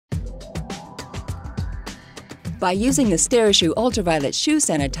By using the SteriShoe Ultraviolet Shoe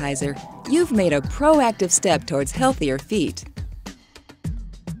Sanitizer, you've made a proactive step towards healthier feet.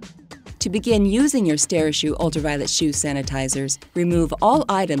 To begin using your SteriShoe Ultraviolet Shoe Sanitizers, remove all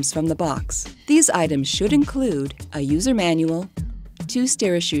items from the box. These items should include a user manual, 2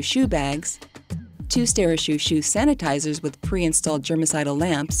 SteriShoe shoe bags, 2 SteriShoe shoe sanitizers with pre-installed germicidal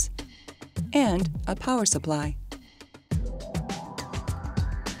lamps, and a power supply.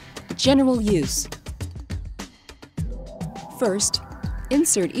 General use. First,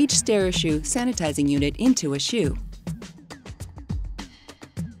 insert each SteriShoe sanitizing unit into a shoe.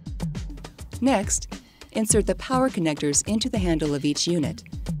 Next, insert the power connectors into the handle of each unit.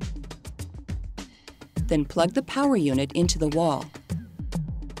 Then plug the power unit into the wall.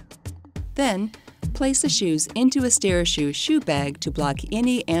 Then, place the shoes into a SteriShoe shoe bag to block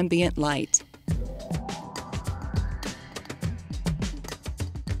any ambient light.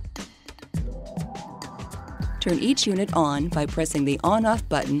 Turn each unit on by pressing the on-off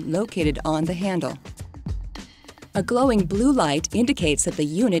button located on the handle. A glowing blue light indicates that the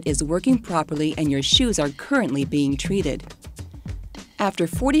unit is working properly and your shoes are currently being treated. After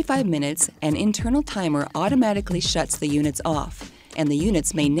 45 minutes, an internal timer automatically shuts the units off, and the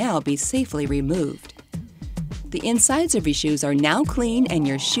units may now be safely removed. The insides of your shoes are now clean and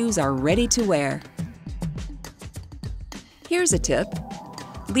your shoes are ready to wear. Here's a tip.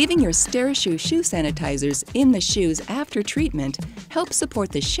 Leaving your SteriShoe shoe sanitizers in the shoes after treatment helps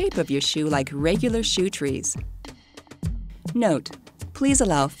support the shape of your shoe like regular shoe trees. Note: please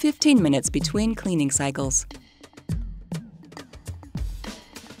allow 15 minutes between cleaning cycles.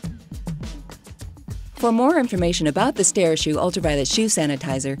 For more information about the SteriShoe Ultraviolet Shoe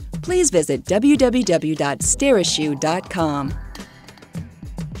Sanitizer, please visit www.sterishoe.com.